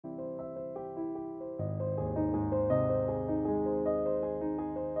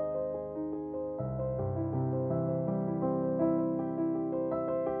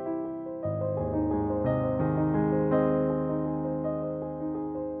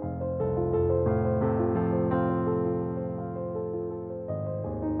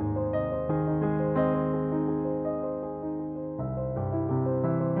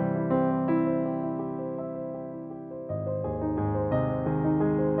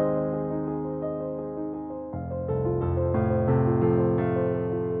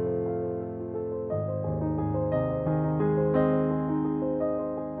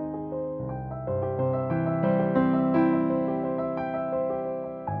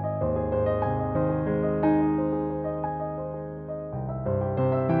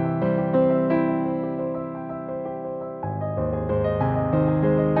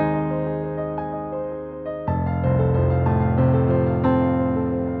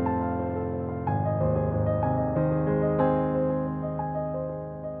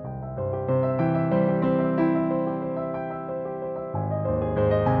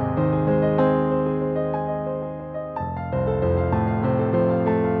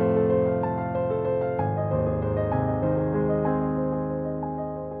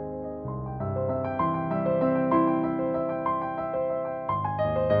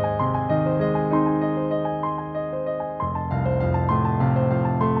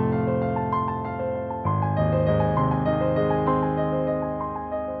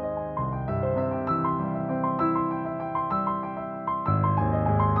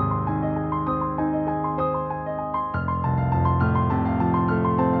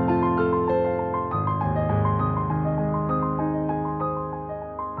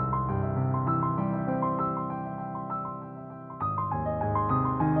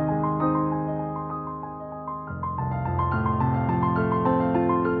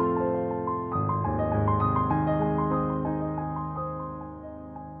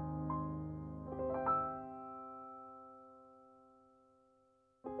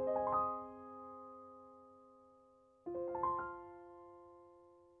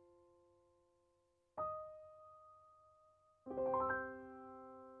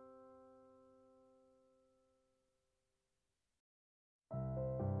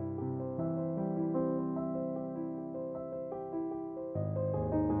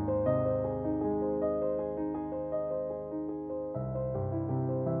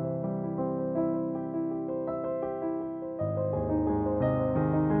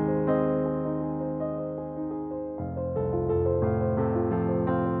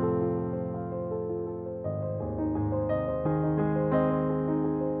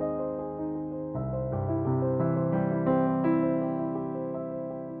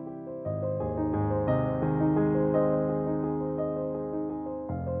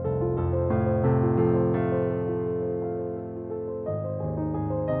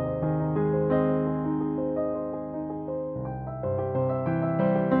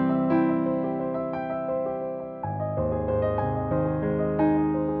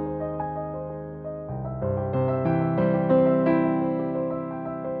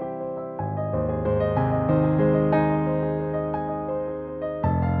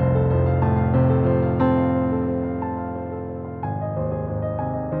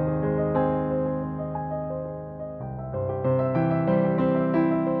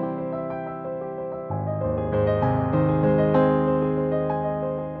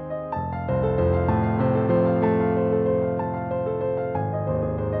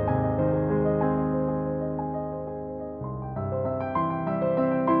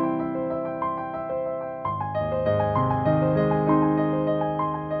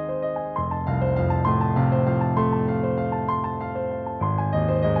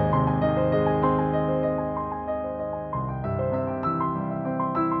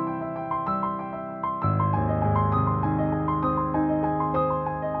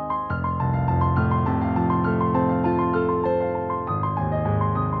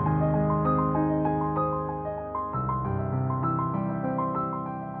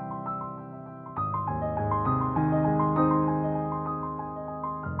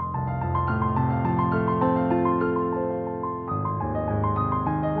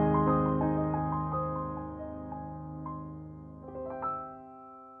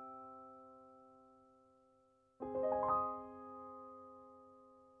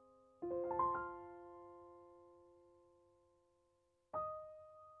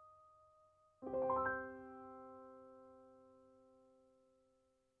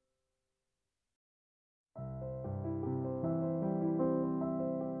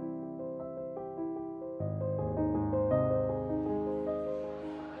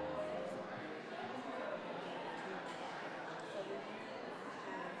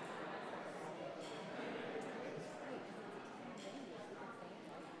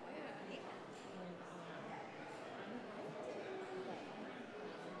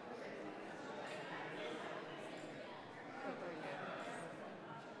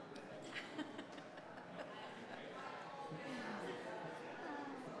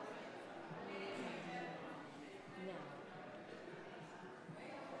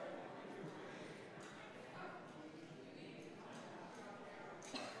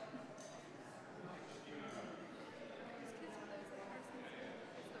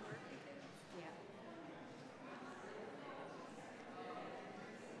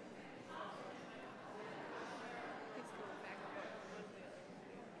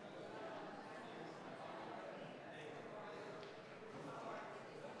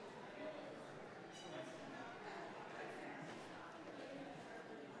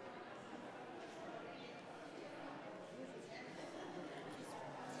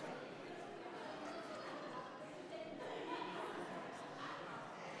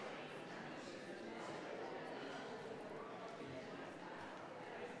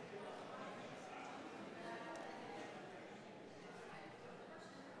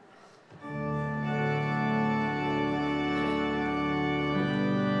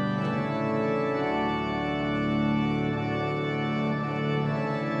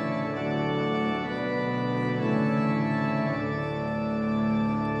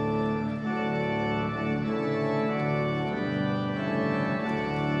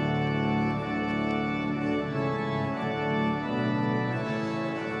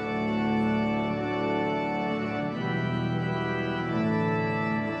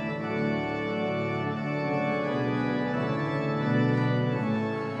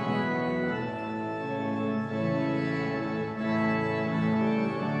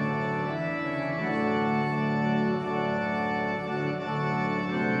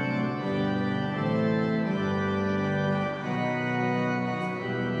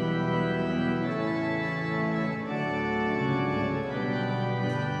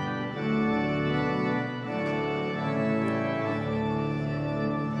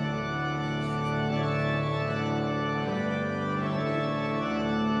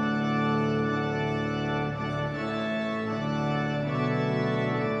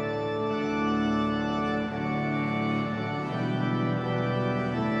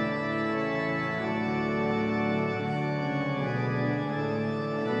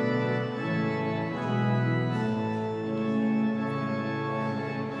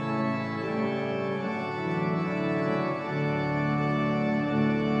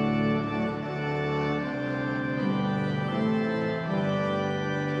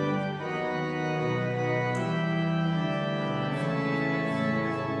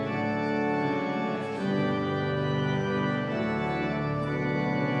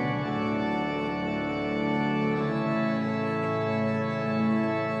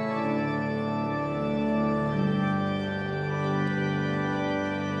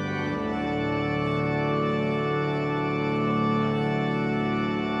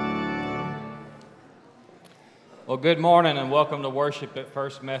Well, good morning and welcome to worship at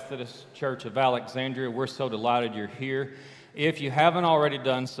First Methodist Church of Alexandria. We're so delighted you're here. If you haven't already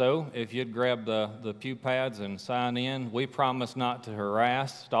done so, if you'd grab the pew pads and sign in, we promise not to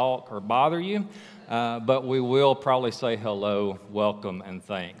harass, stalk, or bother you, but we will probably say hello, welcome, and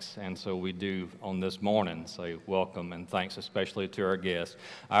thanks. And so we do on this morning say welcome and thanks, especially to our guests.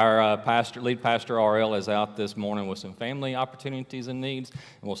 Our lead pastor, R.L., is out this morning with some family opportunities and needs, and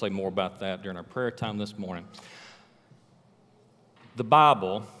we'll say more about that during our prayer time this morning. The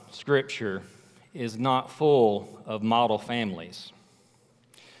Bible, Scripture, is not full of model families.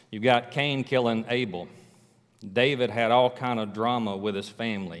 You've got Cain killing Abel. David had all kind of drama with his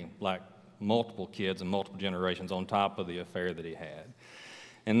family, like multiple kids and multiple generations on top of the affair that he had.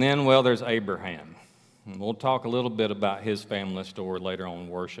 And then, well, there's Abraham. And we'll talk a little bit about his family story later on in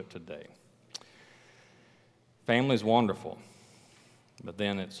worship today. Family's wonderful, but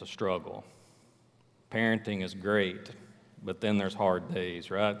then it's a struggle. Parenting is great, but then there's hard days,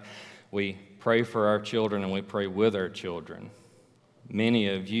 right? We pray for our children and we pray with our children. Many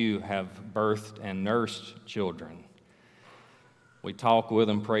of you have birthed and nursed children. We talk with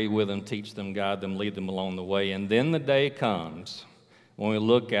them, pray with them, teach them, guide them, lead them along the way. And then the day comes when we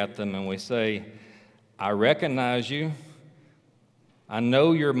look at them and we say, I recognize you. I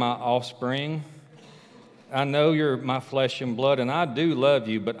know you're my offspring. I know you're my flesh and blood, and I do love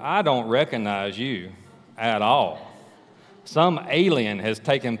you, but I don't recognize you at all. Some alien has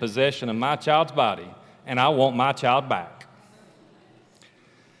taken possession of my child's body, and I want my child back.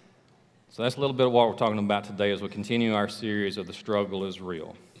 So that's a little bit of what we're talking about today as we continue our series of The Struggle is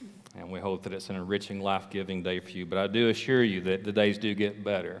Real. And we hope that it's an enriching, life-giving day for you. But I do assure you that the days do get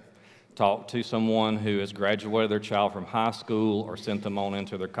better. Talk to someone who has graduated their child from high school or sent them on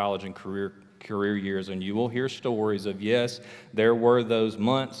into their college and career years, and you will hear stories of, yes, there were those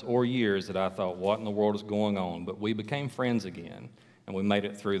months or years that I thought, what in the world is going on? But we became friends again, and we made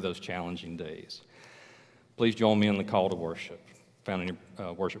it through those challenging days. Please join me in the call to worship, found in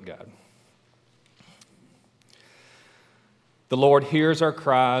your worship guide. The Lord hears our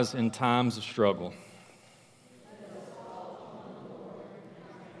cries in times of struggle.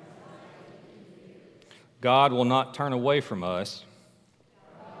 God will not turn away from us.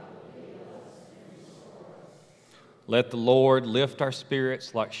 Let the Lord lift our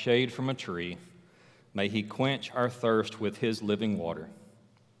spirits like shade from a tree. May He quench our thirst with His living water.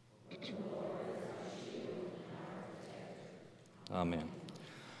 Amen.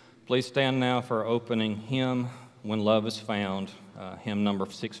 Please stand now for our opening hymn, When Love is Found, hymn number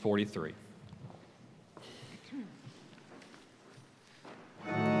 643.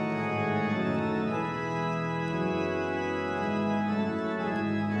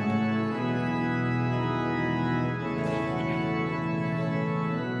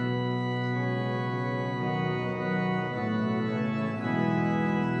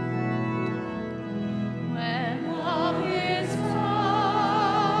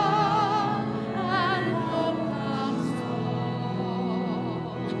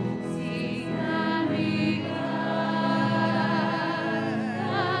 See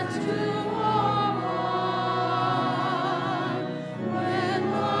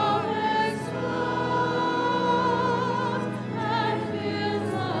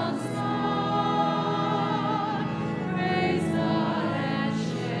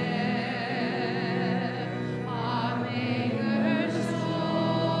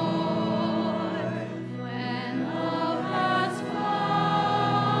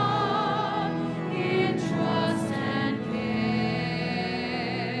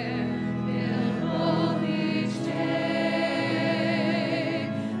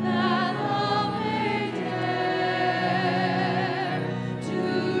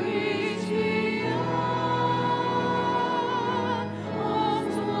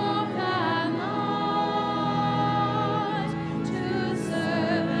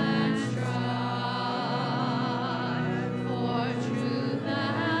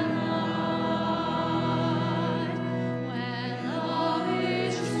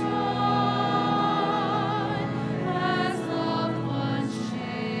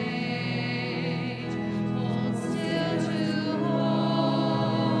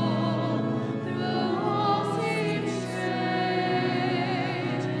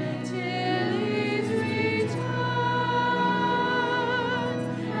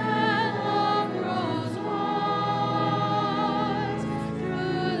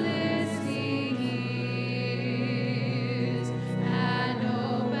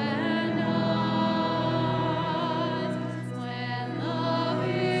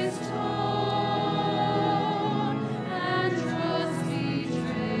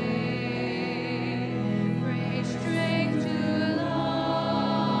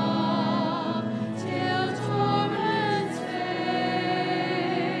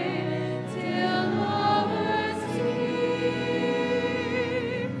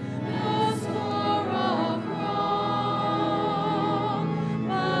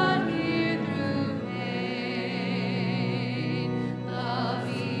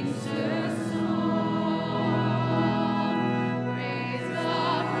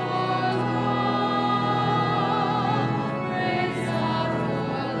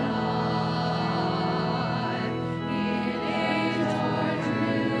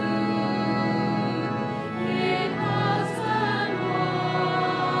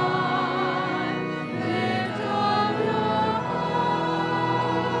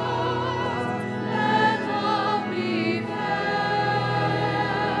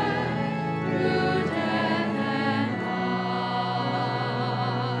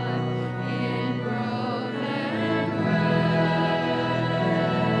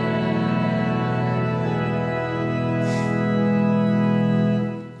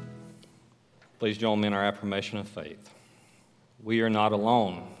Please join me in our affirmation of faith. We are not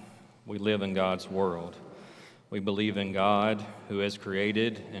alone. We live in God's world. We believe in God, who has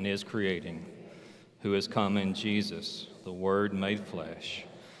created and is creating, who has come in Jesus, the Word made flesh,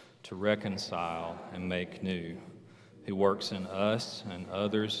 to reconcile and make new, who works in us and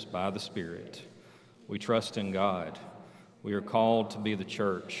others by the Spirit. We trust in God. We are called to be the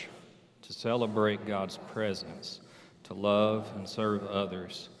church, to celebrate God's presence, to love and serve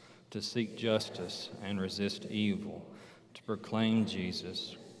others, to seek justice and resist evil, to proclaim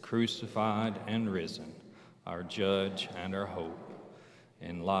Jesus, crucified and risen, our judge and our hope.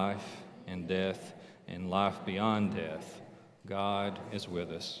 In life, in death, in life beyond death, God is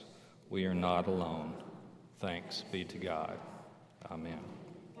with us. We are not alone. Thanks be to God. Amen.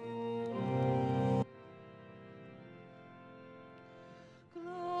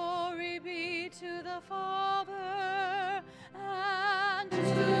 Glory be to the Father, and to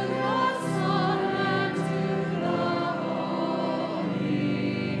the Son, and to the Holy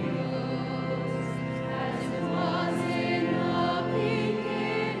Ghost, as it was in the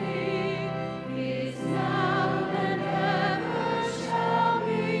beginning, is now, and ever shall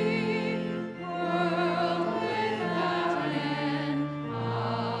be, world without end.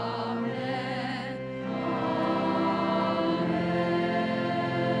 Amen.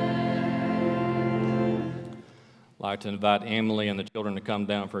 I'd like to invite Emily and the children to come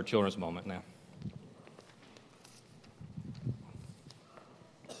down for a children's moment now.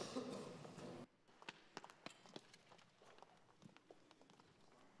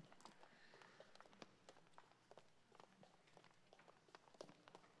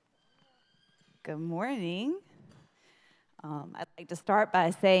 Good morning. I'd like to start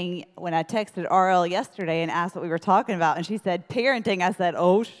by saying when I texted RL yesterday and asked what we were talking about, and she said parenting, I said,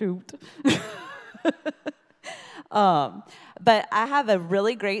 oh, shoot. But I have a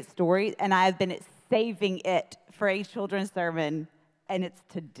really great story, and I've been saving it for a children's sermon, and it's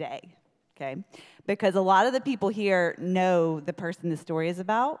today, okay? Because a lot of the people here know the person the story is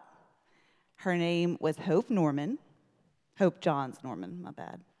about. Her name was Hope Norman. Hope Johns Norman, my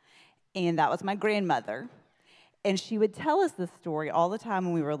bad. And that was my grandmother. And she would tell us this story all the time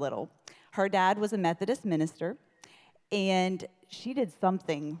when we were little. Her dad was a Methodist minister, and she did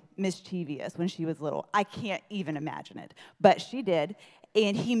something mischievous when she was little. I can't even imagine it, but she did.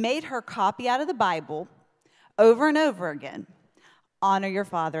 And he made her copy out of the Bible over and over again. Honor your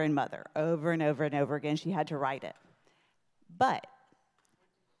father and mother, over and over and over again. She had to write it. But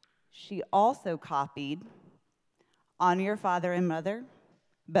she also copied, honor your father and mother,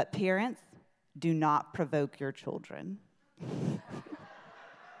 but parents, do not provoke your children.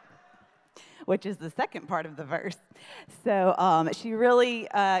 Which is the second part of the verse. So she really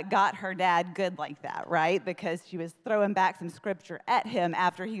got her dad good like that, right? Because she was throwing back some scripture at him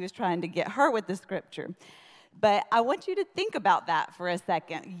after he was trying to get her with the scripture. But I want you to think about that for a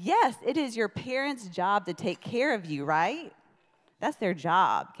second. Yes, it is your parents' job to take care of you, right? That's their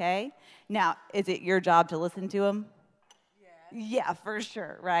job, okay? Now, is it your job to listen to them? Yeah, for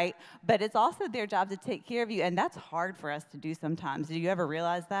sure, right? But it's also their job to take care of you, and that's hard for us to do sometimes. Do you ever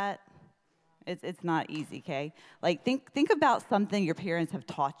realize that? It's not easy, okay? Like, think about something your parents have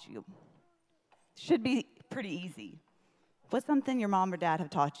taught you. Should be pretty easy. What's something your mom or dad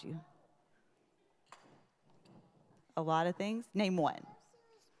have taught you? A lot of things? Name one.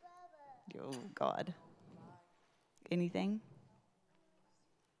 Oh, God. Anything?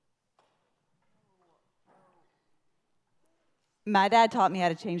 My dad taught me how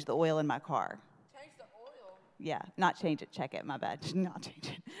to change the oil in my car. Change the oil. Yeah, not change it, check it, my bad. Not change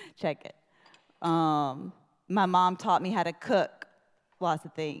it, check it. My mom taught me how to cook lots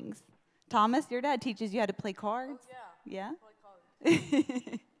of things. Thomas, your dad teaches you how to play cards? Oh, Yeah? Play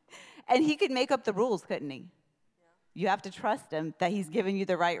cards. And he could make up the rules, couldn't he? Yeah. You have to trust him that he's giving you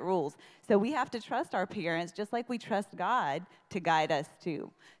the right rules. So we have to trust our parents just like we trust God to guide us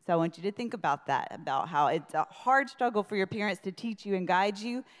too. So I want you to think about that, about how it's a hard struggle for your parents to teach you and guide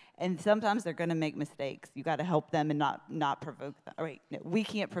you, and sometimes they're going to make mistakes. You got to help them and not provoke them. Right? No, we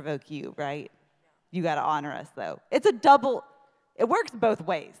can't provoke you, right? Yeah. You got to honor us, though. It's a double, it works both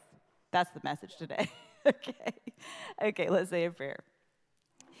ways. That's the message today. Okay, let's say a prayer.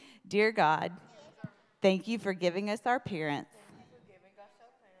 Dear God, thank you for giving us our parents.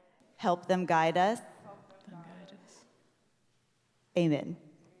 Help them guide us. Amen.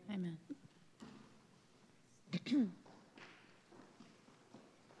 Amen.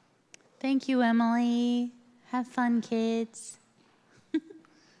 Thank you, Emily. Have fun, kids.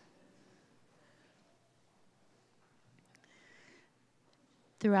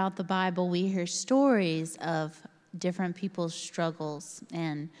 Throughout the Bible, we hear stories of different people's struggles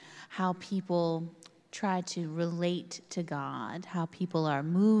and how people try to relate to God, how people are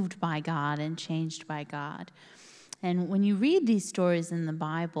moved by God and changed by God. And when you read these stories in the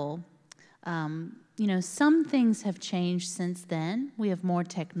Bible, some things have changed since then. We have more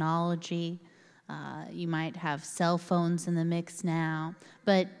technology. You might have cell phones in the mix now.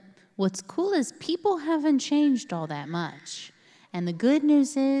 But what's cool is people haven't changed all that much. And the good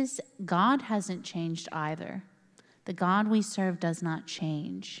news is God hasn't changed either. The God we serve does not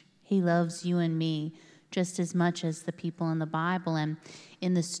change. He loves you and me just as much as the people in the Bible. And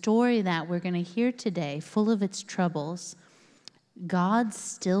in the story that we're going to hear today, full of its troubles, God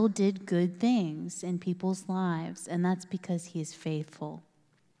still did good things in people's lives, and that's because he is faithful.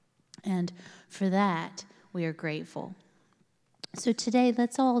 And for that, we are grateful. So today,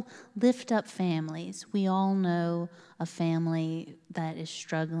 let's all lift up families. We all know a family that is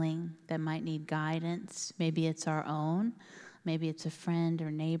struggling, that might need guidance. Maybe it's our own, maybe it's a friend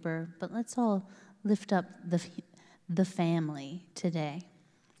or neighbor, but let's all lift up the family today.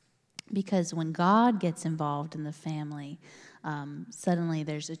 Because when God gets involved in the family, suddenly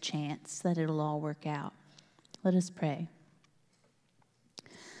there's a chance that it'll all work out. Let us pray.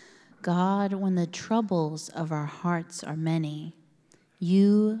 God, when the troubles of our hearts are many,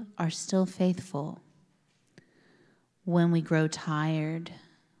 you are still faithful. When we grow tired,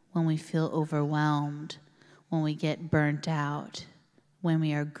 when we feel overwhelmed, when we get burnt out, when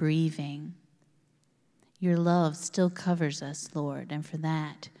we are grieving, your love still covers us, Lord, and for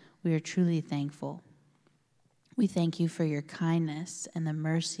that, we are truly thankful. We thank you for your kindness and the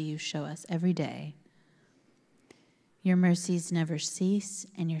mercy you show us every day. Your mercies never cease,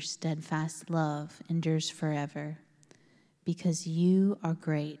 and your steadfast love endures forever, because you are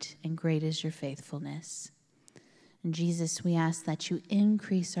great, and great is your faithfulness. And Jesus, we ask that you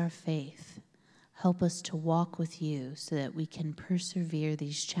increase our faith. Help us to walk with you so that we can persevere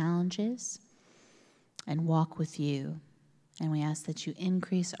these challenges and walk with you. And we ask that you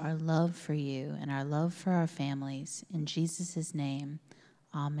increase our love for you and our love for our families. In Jesus' name,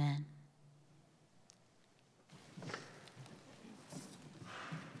 amen.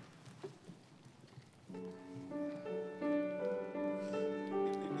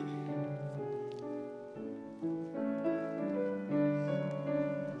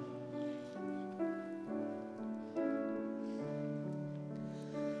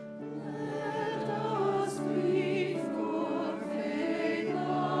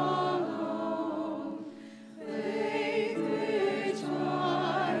 Faith which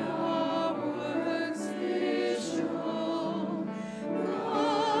I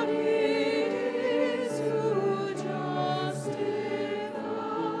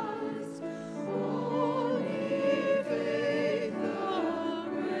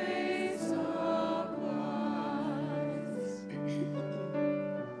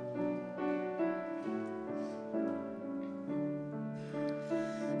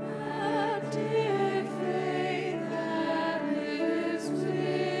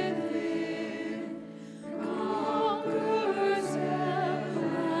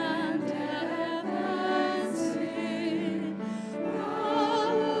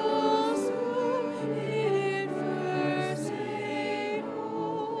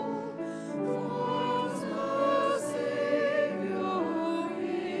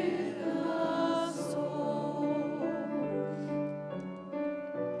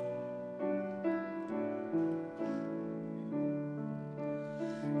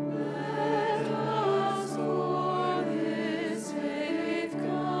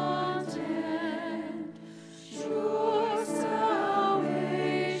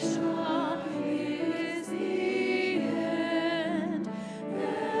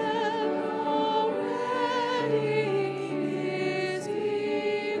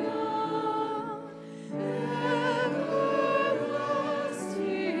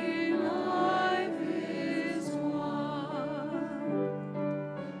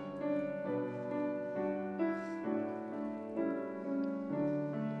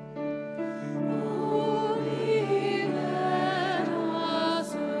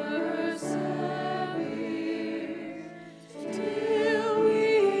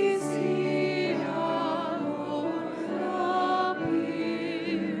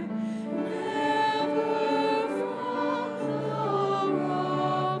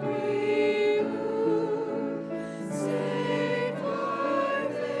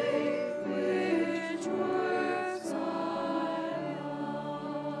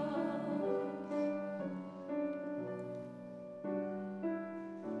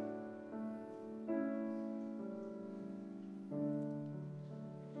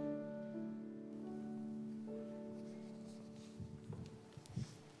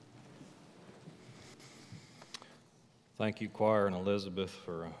Thank you, choir and Elizabeth,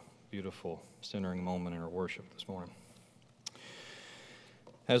 for a beautiful centering moment in our worship this morning.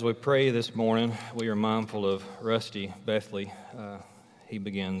 As we pray this morning, we are mindful of Rusty Bethley. He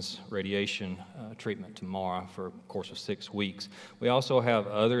begins radiation treatment tomorrow for a course of 6 weeks. We also have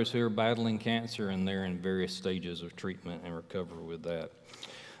others who are battling cancer, and they're in various stages of treatment and recovery with that.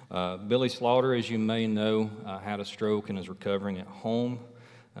 Billy Slaughter, as you may know, had a stroke and is recovering at home.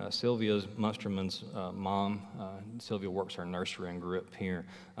 Sylvia Munsterman's mom, Sylvia works her nursery and grew up here.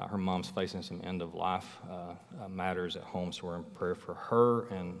 Her mom's facing some end-of-life matters at home, so we're in prayer for her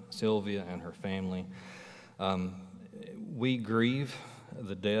and Sylvia and her family. We grieve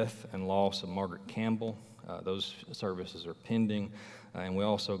the death and loss of Margaret Campbell. Those services are pending. And we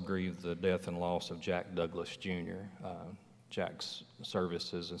also grieve the death and loss of Jack Douglas Jr. Jack's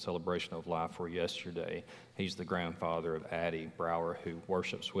services and celebration of life were yesterday. He's the grandfather of Addie Brower, who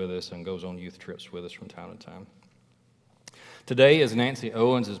worships with us and goes on youth trips with us from time to time. Today is Nancy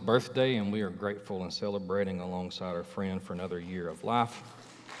Owens' birthday, and we are grateful and celebrating alongside our friend for another year of life.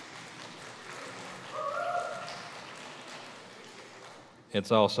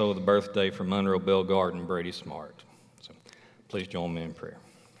 It's also the birthday for Monroe Bellegarde and Brady Smart. So please join me in prayer.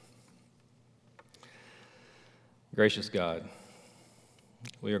 Gracious God,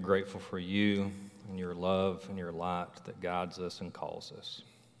 we are grateful for you and your love and your light that guides us and calls us.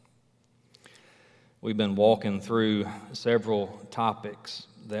 We've been walking through several topics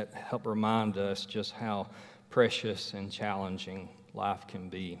that help remind us just how precious and challenging life can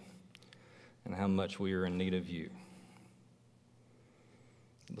be and how much we are in need of you.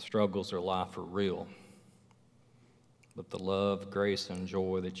 The struggles of life are real, but the love, grace, and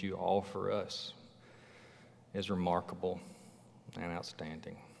joy that you offer us is remarkable and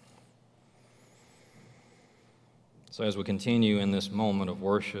outstanding. So as we continue in this moment of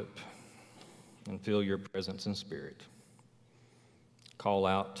worship and feel your presence and spirit, call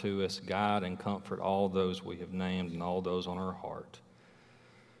out to us, guide and comfort all those we have named and all those on our heart.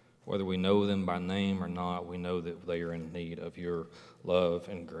 Whether we know them by name or not, we know that they are in need of your love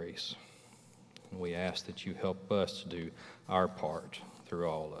and grace. And we ask that you help us to do our part through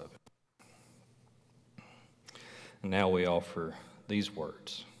all of it. And now we offer these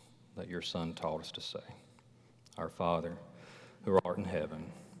words that your Son taught us to say. Our Father, who art in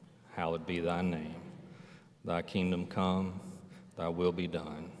heaven, hallowed be thy name. Thy kingdom come, thy will be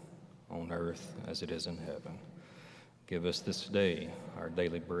done, on earth as it is in heaven. Give us this day our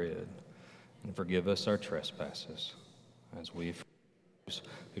daily bread, and forgive us our trespasses, as we forgive those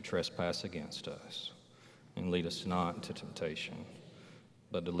who trespass against us. And lead us not into temptation,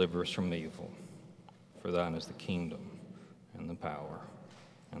 but deliver us from evil. For thine is the kingdom, and the power,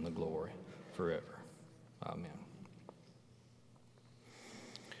 and the glory, forever. Amen.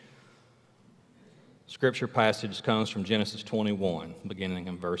 Scripture passage comes from Genesis 21, beginning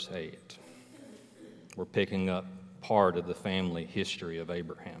in verse 8. We're picking up part of the family history of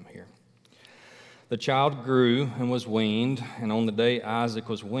Abraham here. The child grew and was weaned, and on the day Isaac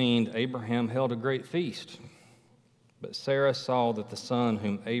was weaned, Abraham held a great feast. But Sarah saw the son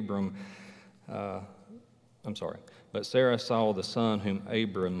whom Abram,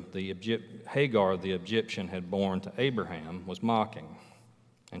 Hagar the Egyptian had borne to Abraham was mocking.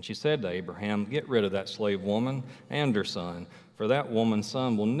 And she said to Abraham, "Get rid of that slave woman and her son, for that woman's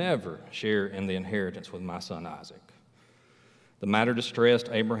son will never share in the inheritance with my son Isaac." The matter distressed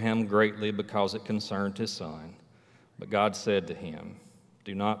Abraham greatly because it concerned his son. But God said to him,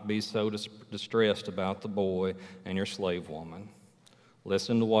 "Do not be so distressed about the boy and your slave woman.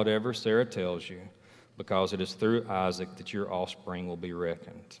 Listen to whatever Sarah tells you, because it is through Isaac that your offspring will be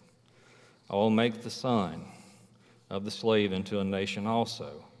reckoned. I will make the son of the slave into a nation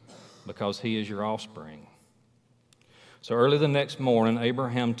also, because he is your offspring." So early the next morning,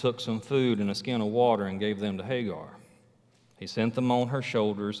 Abraham took some food and a skin of water and gave them to Hagar. He set them on her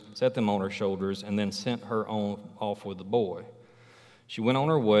shoulders, and then sent her off with the boy. She went on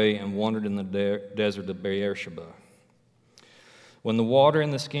her way and wandered in the desert of Beersheba. When the water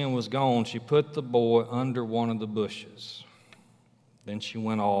in the skin was gone, she put the boy under one of the bushes. Then she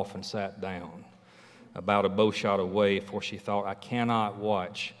went off and sat down about a bow shot away, for she thought, "I cannot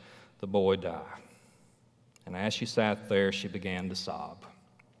watch the boy die." And as she sat there, she began to sob.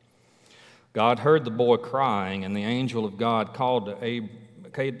 God heard the boy crying, and the angel of God called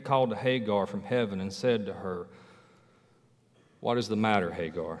to Hagar from heaven and said to her, "What is the matter,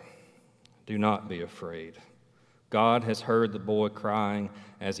 Hagar? Do not be afraid. God has heard the boy crying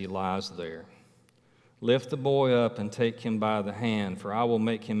as he lies there. Lift the boy up and take him by the hand, for I will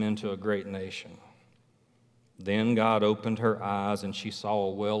make him into a great nation." Then God opened her eyes, and she saw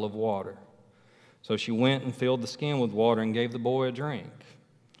a well of water. So she went and filled the skin with water and gave the boy a drink.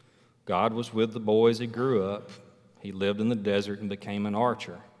 God was with the boy as he grew up. He lived in the desert and became an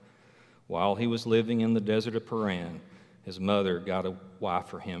archer. While he was living in the desert of Paran, his mother got a wife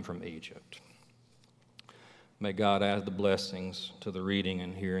for him from Egypt. May God add the blessings to the reading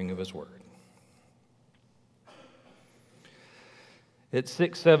and hearing of his word. It's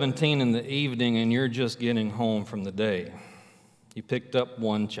 6:17 in the evening and you're just getting home from the day. You picked up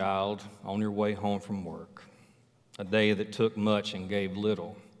one child on your way home from work, a day that took much and gave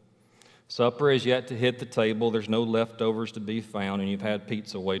little. Supper is yet to hit the table. There's no leftovers to be found, and you've had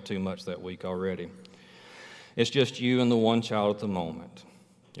pizza way too much that week already. It's just you and the one child at the moment.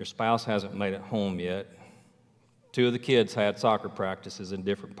 Your spouse hasn't made it home yet. Two of the kids had soccer practices in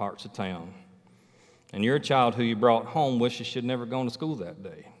different parts of town. And your child who you brought home wishes she'd never gone to school that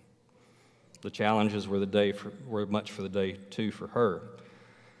day. The challenges were much for the day, too, for her.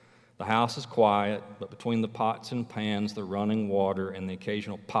 The house is quiet, but between the pots and pans, the running water, and the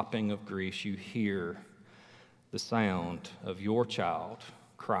occasional popping of grease, you hear the sound of your child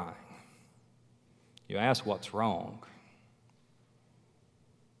crying. You ask what's wrong.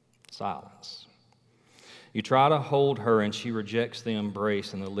 Silence. You try to hold her, and she rejects the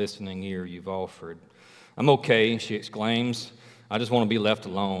embrace and the listening ear you've offered. "I'm okay," she exclaims. "I just want to be left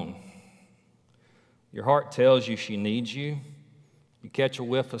alone." Your heart tells you she needs you. You catch a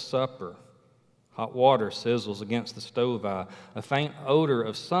whiff of supper. Hot water sizzles against the stove eye. A faint odor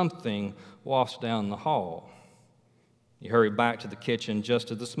of something wafts down the hall. You hurry back to the kitchen just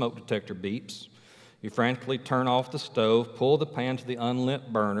as the smoke detector beeps. You frantically turn off the stove, pull the pan to the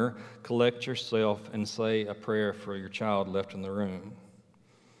unlit burner, collect yourself, and say a prayer for your child left in the room.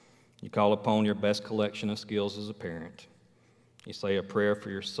 You call upon your best collection of skills as a parent. You say a prayer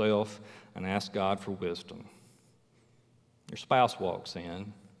for yourself and ask God for wisdom. Your spouse walks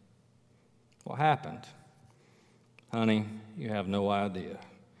in. "What happened?" "Honey, you have no idea.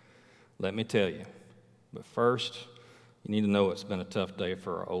 Let me tell you. But first, you need to know it's been a tough day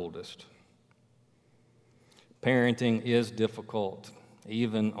for our oldest." Parenting is difficult,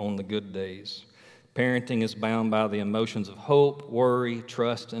 even on the good days. Parenting is bound by the emotions of hope, worry,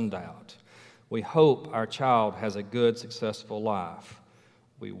 trust, and doubt. We hope our child has a good, successful life.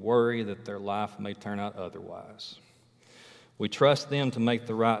 We worry that their life may turn out otherwise. We trust them to make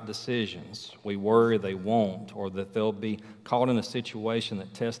the right decisions. We worry they won't, or that they'll be caught in a situation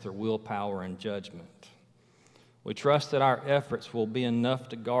that tests their willpower and judgment. We trust that our efforts will be enough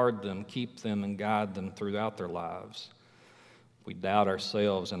to guard them, keep them, and guide them throughout their lives. We doubt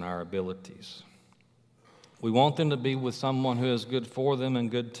ourselves and our abilities. We want them to be with someone who is good for them and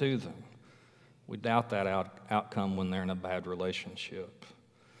good to them. We doubt that outcome when they're in a bad relationship.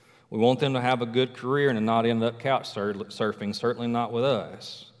 We want them to have a good career and to not end up couch surfing, certainly not with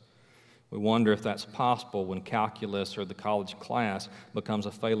us. We wonder if that's possible when calculus or the college class becomes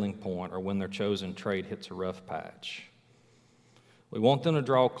a failing point or when their chosen trade hits a rough patch. We want them to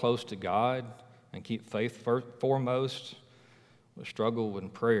draw close to God and keep faith foremost. We struggle in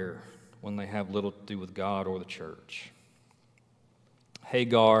prayer when they have little to do with God or the church.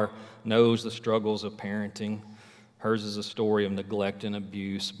 Hagar knows the struggles of parenting. Hers is a story of neglect and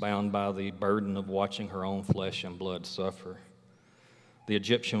abuse, bound by the burden of watching her own flesh and blood suffer. The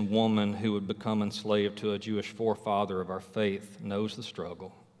Egyptian woman who would become enslaved to a Jewish forefather of our faith knows the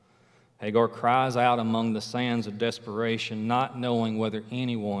struggle. Hagar cries out among the sands of desperation, not knowing whether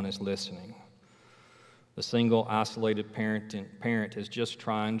anyone is listening. The single, isolated parent is just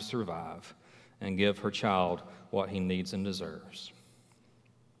trying to survive and give her child what he needs and deserves.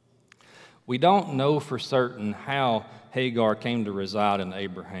 We don't know for certain how Hagar came to reside in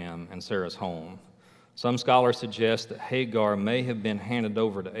Abraham and Sarah's home. Some scholars suggest that Hagar may have been handed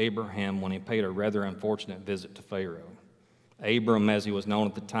over to Abraham when he paid a rather unfortunate visit to Pharaoh. Abram, as he was known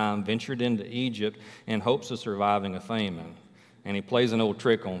at the time, ventured into Egypt in hopes of surviving a famine, and he plays an old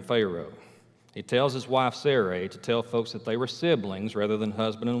trick on Pharaoh. He tells his wife Sarai to tell folks that they were siblings rather than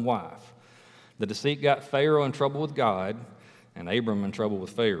husband and wife. The deceit got Pharaoh in trouble with God and Abram in trouble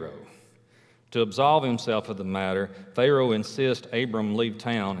with Pharaoh. To absolve himself of the matter, Pharaoh insists Abram leave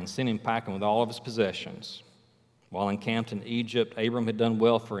town and sent him packing with all of his possessions. While encamped in Egypt, Abram had done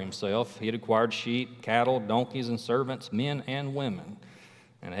well for himself. He had acquired sheep, cattle, donkeys, and servants, men and women,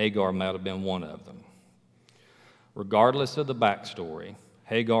 and Hagar might have been one of them. Regardless of the backstory,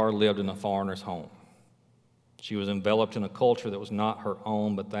 Hagar lived in a foreigner's home. She was enveloped in a culture that was not her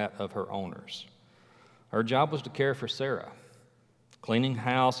own, but that of her owners. Her job was to care for Sarah. Cleaning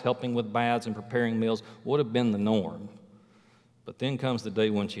house, helping with baths, and preparing meals would have been the norm. But then comes the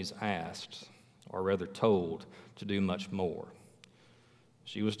day when she's asked, or rather told, to do much more.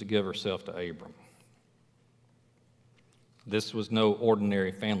 She was to give herself to Abram. This was no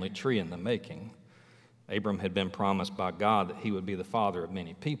ordinary family tree in the making. Abram had been promised by God that he would be the father of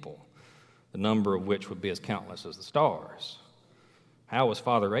many people, the number of which would be as countless as the stars. How was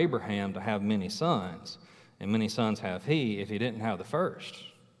Father Abraham to have many sons, and many sons have he, if he didn't have the first?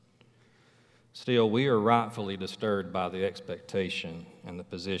 Still, we are rightfully disturbed by the expectation and the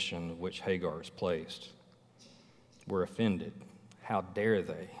position in which Hagar is placed. We're offended. How dare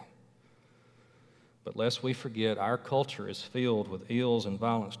they? But lest we forget, our culture is filled with ills and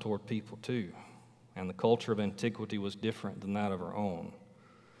violence toward people too, and the culture of antiquity was different than that of our own.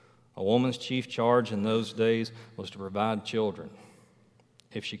 A woman's chief charge in those days was to provide children.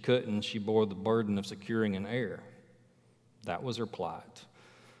 If she couldn't, she bore the burden of securing an heir. That was her plight.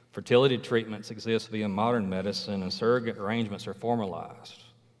 Fertility treatments exist via modern medicine, and surrogate arrangements are formalized.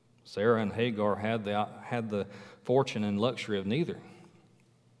 Sarah and Hagar had the fortune and luxury of neither.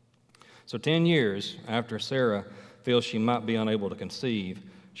 So 10 years after Sarah feels she might be unable to conceive,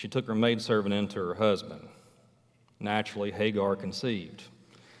 she took her maidservant in to her husband. Naturally, Hagar conceived.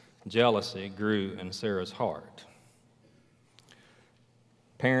 Jealousy grew in Sarah's heart.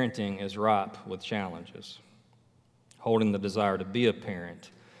 Parenting is ripe with challenges. Holding the desire to be a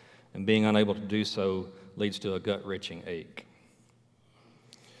parent and being unable to do so leads to a gut-wrenching ache.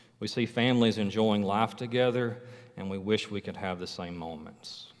 We see families enjoying life together, and we wish we could have the same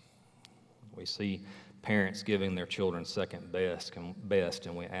moments. We see parents giving their children second best,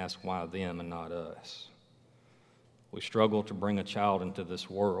 and we ask why them and not us. We struggle to bring a child into this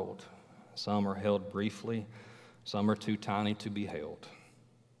world. Some are held briefly, some are too tiny to be held.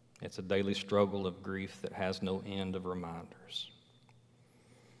 It's a daily struggle of grief that has no end of reminders.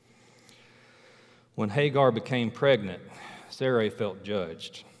 When Hagar became pregnant, Sarai felt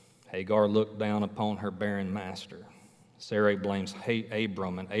judged. Hagar looked down upon her barren master. Sarai blames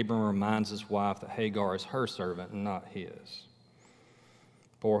Abram, and Abram reminds his wife that Hagar is her servant and not his.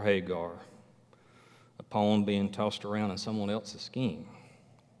 Poor Hagar, a pawn being tossed around in someone else's scheme.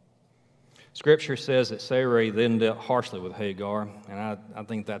 Scripture says that Sarai then dealt harshly with Hagar, and I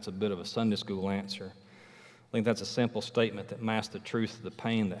think that's a bit of a Sunday school answer. I think that's a simple statement that masks the truth of the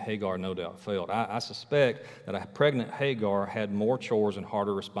pain that Hagar no doubt felt. I suspect that a pregnant Hagar had more chores and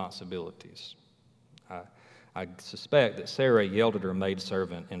harder responsibilities. I suspect that Sarah yelled at her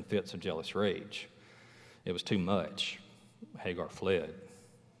maidservant in fits of jealous rage. It was too much. Hagar fled.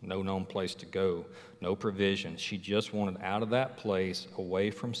 No known place to go, no provision. She just wanted out of that place,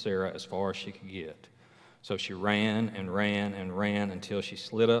 away from Sarah as far as she could get. So she ran and ran and ran until she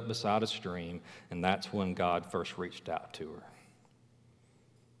slid up beside a stream, and that's when God first reached out to her.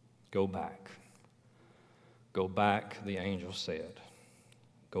 Go back. Go back, the angel said.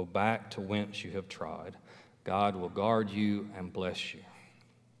 Go back to whence you have trod. God will guard you and bless you.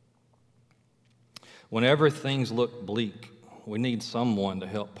 Whenever things look bleak, we need someone to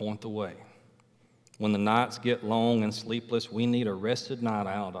help point the way. When the nights get long and sleepless, we need a rested night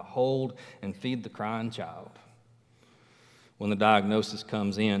owl to hold and feed the crying child. When the diagnosis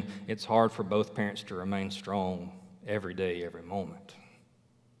comes in, it's hard for both parents to remain strong every day, every moment.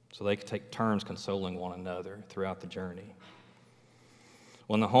 So they can take turns consoling one another throughout the journey.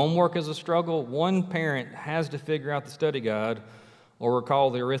 When the homework is a struggle, one parent has to figure out the study guide or recall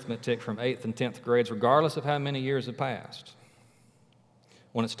the arithmetic from 8th and 10th grades, regardless of how many years have passed.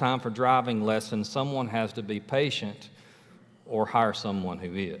 When it's time for driving lessons, someone has to be patient or hire someone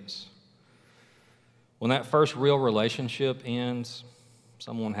who is. When that first real relationship ends,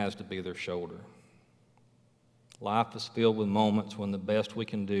 someone has to be their shoulder. Life is filled with moments when the best we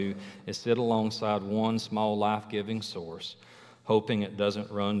can do is sit alongside one small life-giving source, hoping it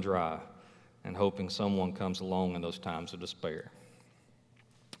doesn't run dry, and hoping someone comes along in those times of despair.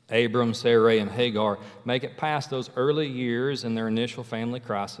 Abram, Sarai, and Hagar make it past those early years in their initial family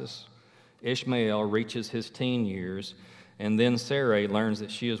crisis. Ishmael reaches his teen years, and then Sarai learns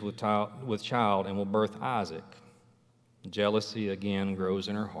that she is with child and will birth Isaac. Jealousy again grows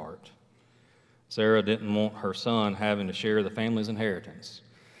in her heart. Sarah didn't want her son having to share the family's inheritance.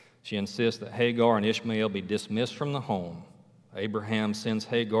 She insists that Hagar and Ishmael be dismissed from the home. Abraham sends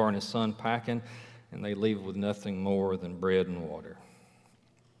Hagar and his son packing, and they leave with nothing more than bread and water.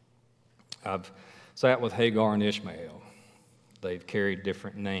 I've sat with Hagar and Ishmael. They've carried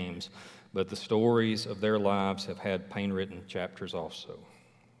different names, but the stories of their lives have had pain-written chapters also.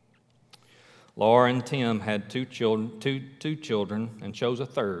 Laura and Tim had two children and chose a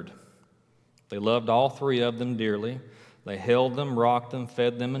third. They loved all three of them dearly. They held them, rocked them,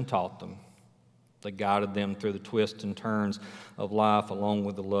 fed them, and taught them. They guided them through the twists and turns of life along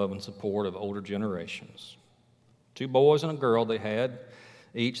with the love and support of older generations. 2 boys and a girl they had,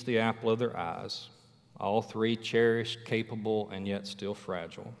 each the apple of their eyes. all three cherished, capable, and yet still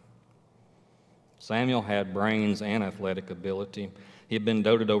fragile. Samuel had brains and athletic ability. He had been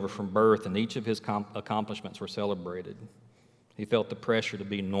doted over from birth, and each of his accomplishments were celebrated. He felt the pressure to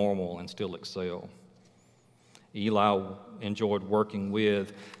be normal and still excel. Eli enjoyed working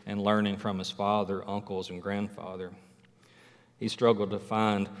with and learning from his father, uncles, and grandfather. He struggled to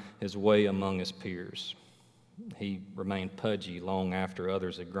find his way among his peers. He remained pudgy long after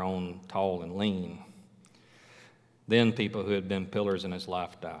others had grown tall and lean. Then people who had been pillars in his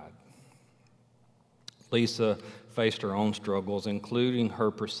life died. Lisa faced her own struggles, including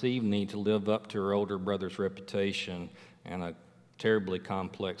her perceived need to live up to her older brother's reputation and a terribly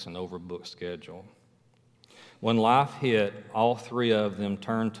complex and overbooked schedule. When life hit, all three of them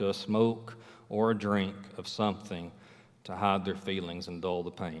turned to a smoke or a drink of something to hide their feelings and dull the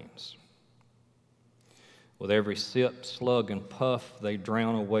pains. With every sip, slug, and puff, they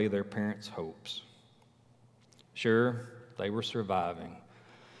drown away their parents' hopes. Sure, they were surviving,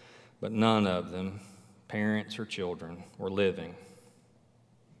 but none of them, parents or children, were living.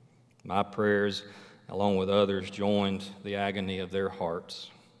 My prayers, along with others, joined the agony of their hearts.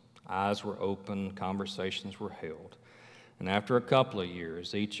 Eyes were open, conversations were held. And after a couple of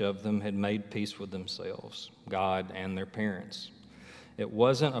years, each of them had made peace with themselves, God, and their parents. It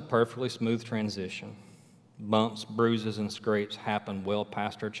wasn't a perfectly smooth transition. Bumps, bruises, and scrapes happened well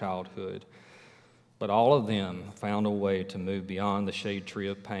past their childhood. But all of them found a way to move beyond the shade tree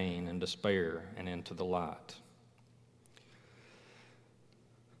of pain and despair and into the light.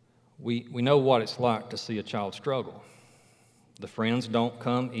 We know what it's like to see a child struggle. The friends don't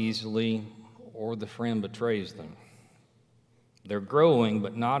come easily, or the friend betrays them. They're growing,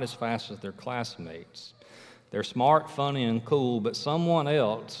 but not as fast as their classmates. They're smart, funny, and cool, but someone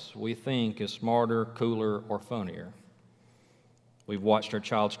else we think is smarter, cooler, or funnier. We've watched our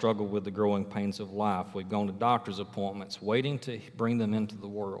child struggle with the growing pains of life. We've gone to doctor's appointments, waiting to bring them into the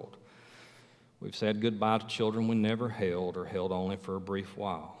world. We've said goodbye to children we never held or held only for a brief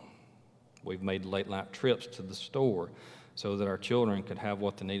while. We've made late-night trips to the store so that our children could have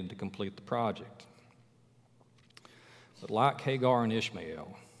what they needed to complete the project. But like Hagar and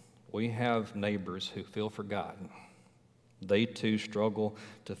Ishmael, we have neighbors who feel forgotten. They too struggle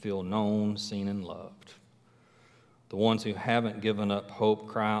to feel known, seen, and loved. The ones who haven't given up hope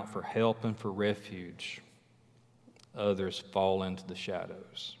cry out for help and for refuge. Others fall into the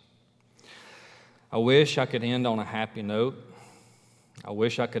shadows. I wish I could end on a happy note. I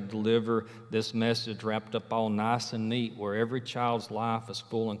wish I could deliver this message wrapped up all nice and neat, where every child's life is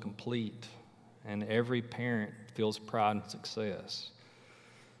full and complete, and every parent feels pride and success.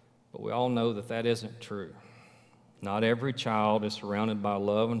 But we all know that that isn't true. Not every child is surrounded by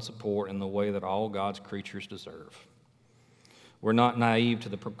love and support in the way that all God's creatures deserve. We're not naive to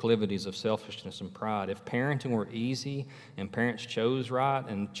the proclivities of selfishness and pride. If parenting were easy and parents chose right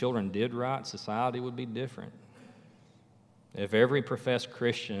and children did right, society would be different. If every professed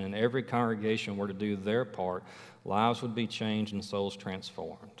Christian and every congregation were to do their part, lives would be changed and souls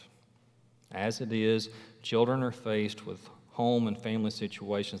transformed. As it is, children are faced with home and family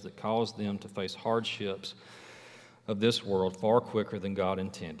situations that cause them to face hardships of this world far quicker than God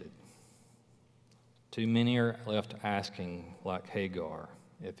intended. Too many are left asking, like Hagar,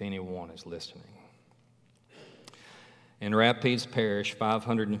 if anyone is listening. In Rapides Parish,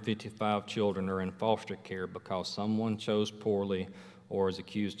 555 children are in foster care because someone chose poorly or is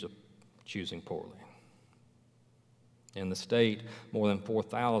accused of choosing poorly. In the state, more than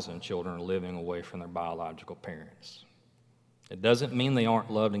 4,000 children are living away from their biological parents. It doesn't mean they aren't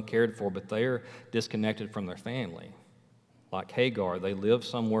loved and cared for, but they are disconnected from their family. Like Hagar, they live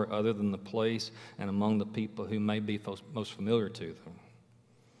somewhere other than the place and among the people who may be most familiar to them.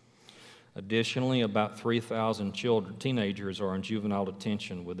 Additionally, about 3,000 teenagers are in juvenile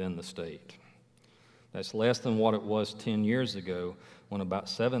detention within the state. That's less than what it was 10 years ago when about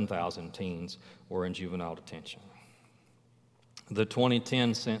 7,000 teens were in juvenile detention. The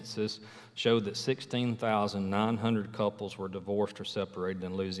 2010 census showed that 16,900 couples were divorced or separated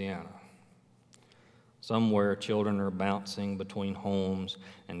in Louisiana. Somewhere, children are bouncing between homes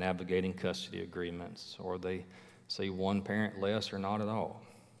and navigating custody agreements, or they see one parent less or not at all.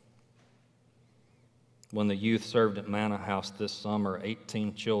 When the youth served at Manna House this summer,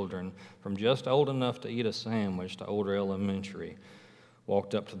 18 children, from just old enough to eat a sandwich to older elementary,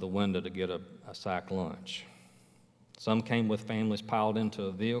 walked up to the window to get a sack lunch. Some came with families piled into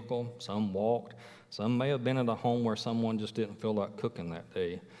a vehicle, some walked, some may have been at a home where someone just didn't feel like cooking that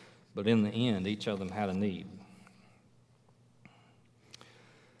day. But in the end, each of them had a need.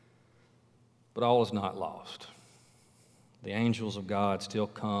 But all is not lost. The angels of God still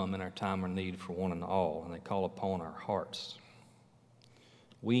come in our time of need for one and all, and they call upon our hearts.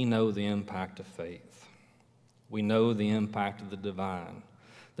 We know the impact of faith. We know the impact of the divine.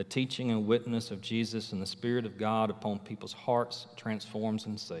 The teaching and witness of Jesus and the Spirit of God upon people's hearts transforms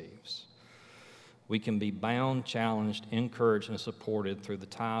and saves. We can be bound, challenged, encouraged, and supported through the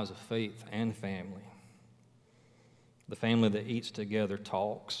ties of faith and family. The family that eats together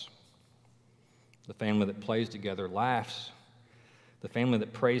talks. The family that plays together laughs. The family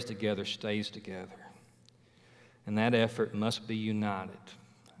that prays together stays together. And that effort must be united.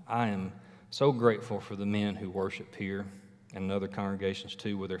 I am so grateful for the men who worship here and in other congregations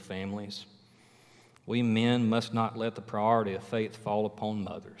too with their families. We men must not let the priority of faith fall upon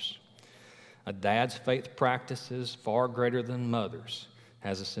mothers. A dad's faith practices far greater than mother's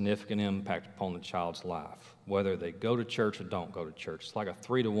has a significant impact upon the child's life, whether they go to church or don't go to church. It's like a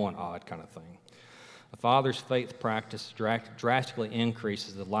 3-to-1 odd kind of thing. A father's faith practice drastically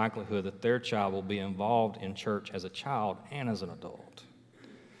increases the likelihood that their child will be involved in church as a child and as an adult.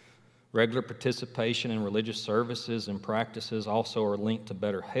 Regular participation in religious services and practices also are linked to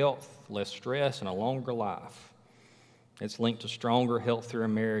better health, less stress, and a longer life. It's linked to stronger, healthier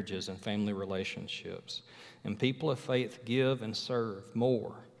marriages and family relationships. And people of faith give and serve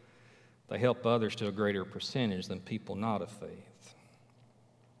more. They help others to a greater percentage than people not of faith.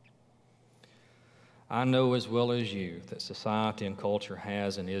 I know as well as you that society and culture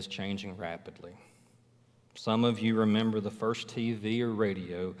has and is changing rapidly. Some of you remember the first TV or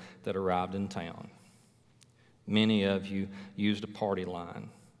radio that arrived in town. Many of you used a party line.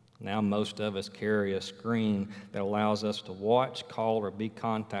 Now most of us carry a screen that allows us to watch, call, or be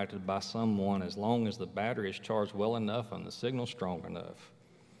contacted by someone as long as the battery is charged well enough and the signal strong enough.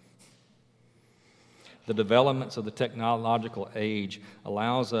 The developments of the technological age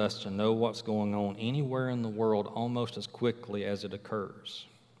allows us to know what's going on anywhere in the world almost as quickly as it occurs.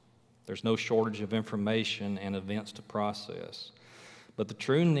 There's no shortage of information and events to process. But the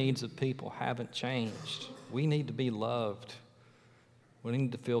true needs of people haven't changed. We need to be loved. We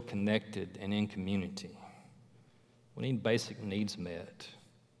need to feel connected and in community. We need basic needs met.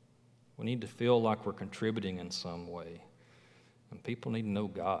 We need to feel like we're contributing in some way. And people need to know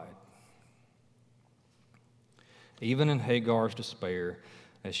God. Even in Hagar's despair,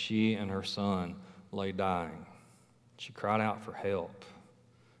 as she and her son lay dying, she cried out for help.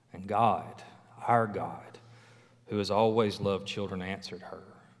 And God, our God, who has always loved children, answered her.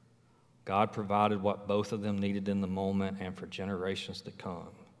 God provided what both of them needed in the moment and for generations to come.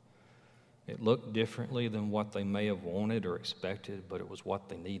 It looked differently than what they may have wanted or expected, but it was what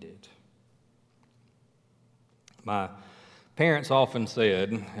they needed. My parents often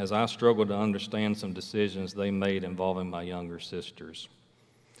said, as I struggled to understand some decisions they made involving my younger sisters,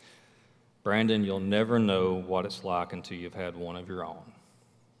 "Brandon, you'll never know what it's like until you've had one of your own."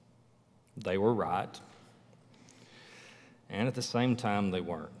 They were right, and at the same time, they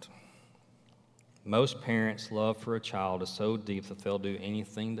weren't. Most parents' love for a child is so deep that they'll do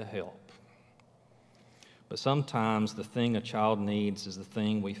anything to help. But sometimes the thing a child needs is the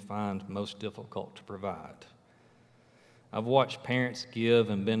thing we find most difficult to provide. I've watched parents give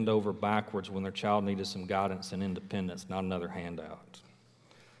and bend over backwards when their child needed some guidance and independence, not another handout.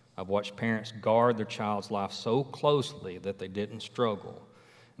 I've watched parents guard their child's life so closely that they didn't struggle.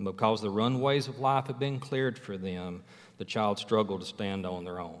 And because the runways of life had been cleared for them, the child struggled to stand on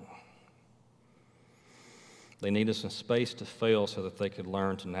their own. They needed some space to fail so that they could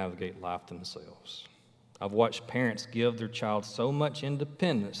learn to navigate life themselves. I've watched parents give their child so much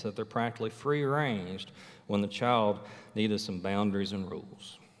independence that they're practically free-ranged when the child needed some boundaries and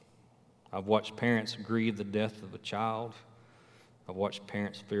rules. I've watched parents grieve the death of a child. I've watched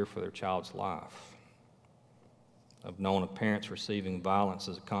parents fear for their child's life. I've known of parents receiving violence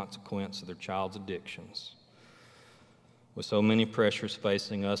as a consequence of their child's addictions. With so many pressures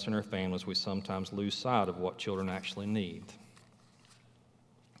facing us and our families, we sometimes lose sight of what children actually need.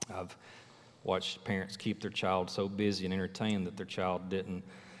 I've watched parents keep their child so busy and entertained that their child didn't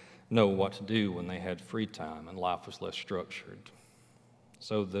know what to do when they had free time and life was less structured.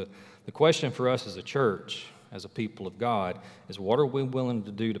 So the question for us as a church, as a people of God, is what are we willing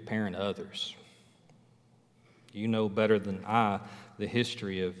to do to parent others? You know better than I the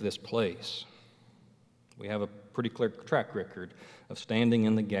history of this place. We have a pretty clear track record of standing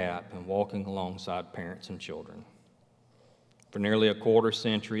in the gap and walking alongside parents and children. For nearly a quarter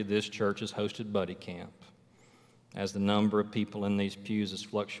century, this church has hosted buddy camp. As the number of people in these pews has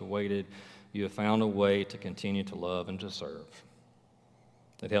fluctuated, you have found a way to continue to love and to serve.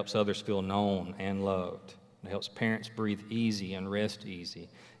 It helps others feel known and loved. It helps parents breathe easy and rest easy.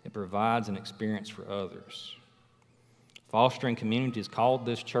 It provides an experience for others. Fostering Communities called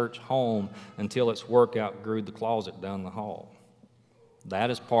this church home until its work outgrew the closet down the hall.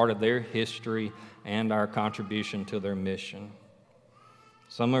 That is part of their history and our contribution to their mission.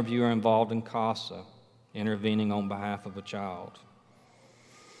 Some of you are involved in CASA, intervening on behalf of a child.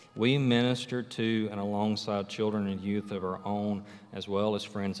 We minister to and alongside children and youth of our own, as well as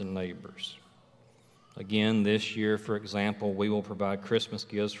friends and neighbors. Again, this year, for example, we will provide Christmas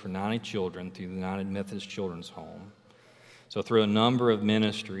gifts for 90 children through the United Methodist Children's Home. So through a number of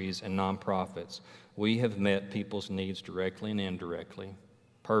ministries and nonprofits, we have met people's needs directly and indirectly,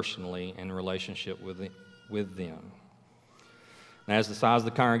 personally, in relationship with them. And as the size of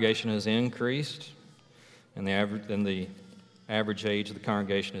the congregation has increased, and the average age of the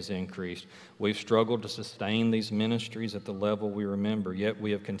congregation has increased, we've struggled to sustain these ministries at the level we remember, yet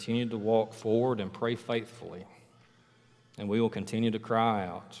we have continued to walk forward and pray faithfully. And we will continue to cry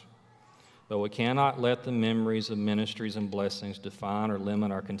out. But we cannot let the memories of ministries and blessings define or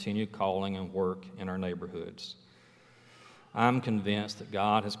limit our continued calling and work in our neighborhoods. I'm convinced that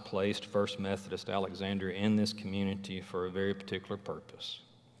God has placed First Methodist Alexandria in this community for a very particular purpose: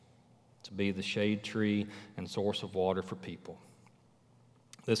 to be the shade tree and source of water for people.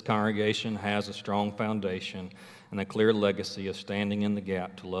 This congregation has a strong foundation and a clear legacy of standing in the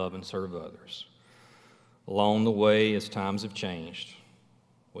gap to love and serve others. Along the way, as times have changed,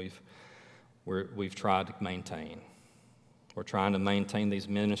 we've tried to maintain. We're trying to maintain these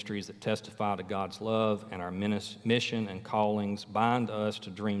ministries that testify to God's love, and our mission and callings bind us to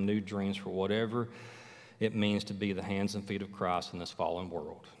dream new dreams for whatever it means to be the hands and feet of Christ in this fallen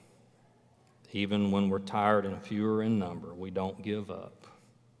world. Even when we're tired and fewer in number, we don't give up.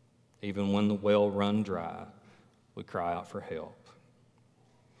 Even when the well run dry, we cry out for help.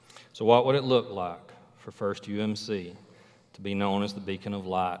 So what would it look like for First UMC to be known as the beacon of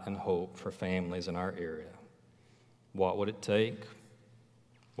light and hope for families in our area? What would it take?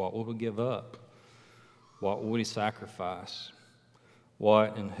 What would we give up? What would we sacrifice?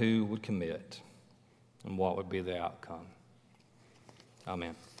 What and who would commit? And what would be the outcome?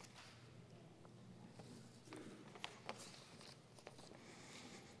 Amen.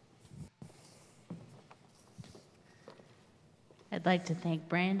 I'd like to thank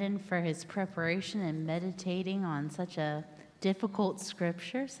Brandon for his preparation and meditating on such a difficult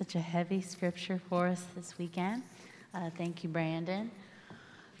scripture, such a heavy scripture for us this weekend. Thank you, Brandon.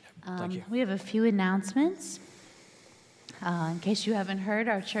 Thank you. We have a few announcements. In case you haven't heard,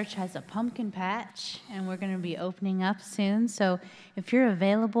 our church has a pumpkin patch, and we're going to be opening up soon. So if you're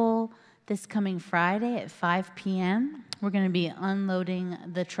available this coming Friday at 5 p.m., we're going to be unloading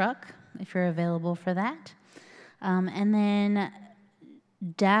the truck, if you're available for that. And then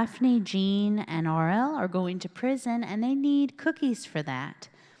Daphne, Jean, and RL are going to prison, and they need cookies for that.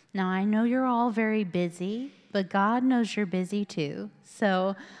 Now, I know you're all very busy, but God knows you're busy too.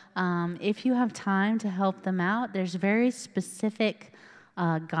 So if you have time to help them out, there's very specific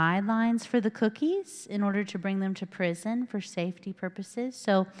guidelines for the cookies in order to bring them to prison for safety purposes.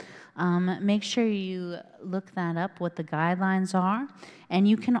 So make sure you look that up, what the guidelines are. And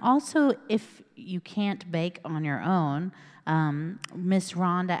you can also, if you can't bake on your own, Miss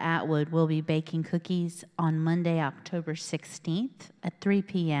Rhonda Atwood will be baking cookies on Monday, October 16th at 3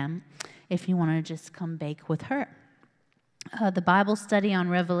 p.m. if you want to just come bake with her. The Bible study on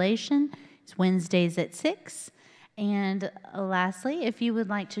Revelation is Wednesdays at 6. And lastly, if you would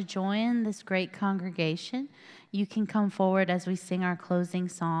like to join this great congregation, you can come forward as we sing our closing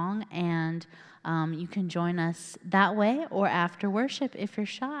song, and you can join us that way or after worship if you're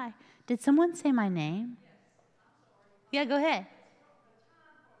shy. Did someone say my name? Yeah, go ahead.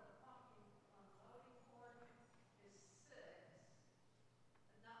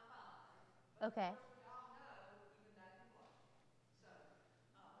 Okay.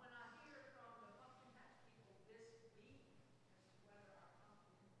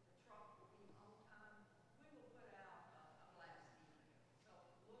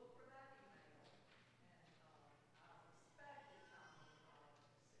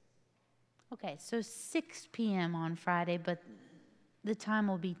 Okay, so 6 p.m. on Friday, but the time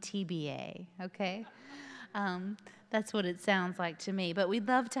will be TBA, okay? That's what it sounds like to me, but we'd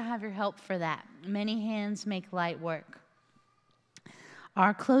love to have your help for that. Many hands make light work.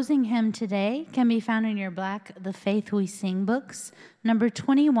 Our closing hymn today can be found in your black The Faith We Sing books, number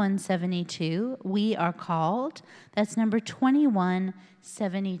 2172, We Are Called. That's number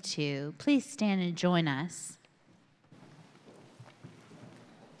 2172. Please stand and join us.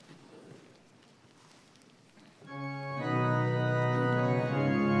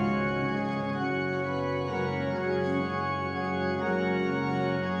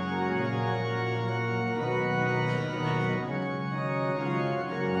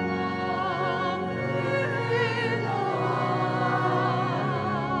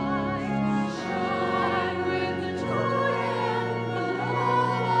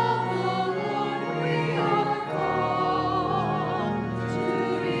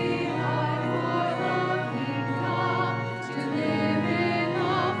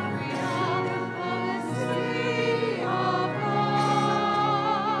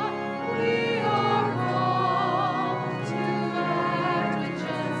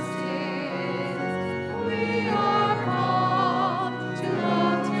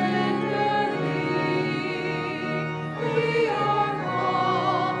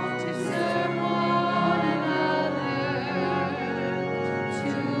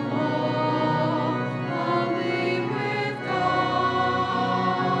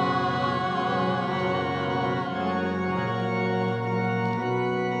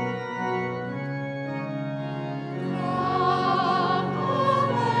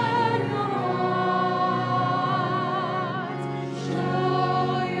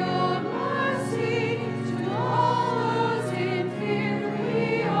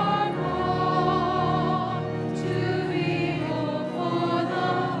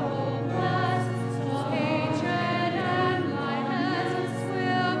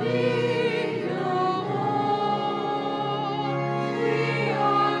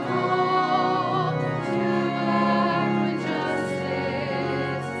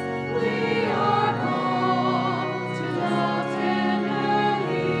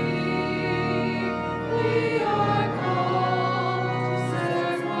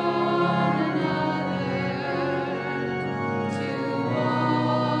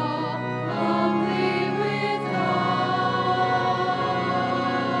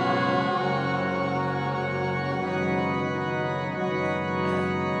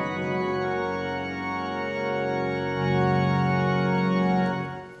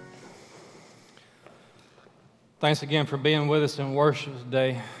 Thanks again for being with us in worship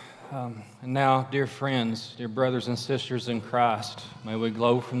today. And now, dear friends, dear brothers and sisters in Christ, may we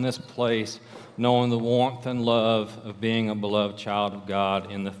glow from this place knowing the warmth and love of being a beloved child of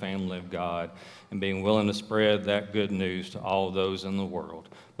God in the family of God and being willing to spread that good news to all those in the world,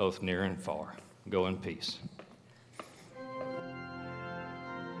 both near and far. Go in peace.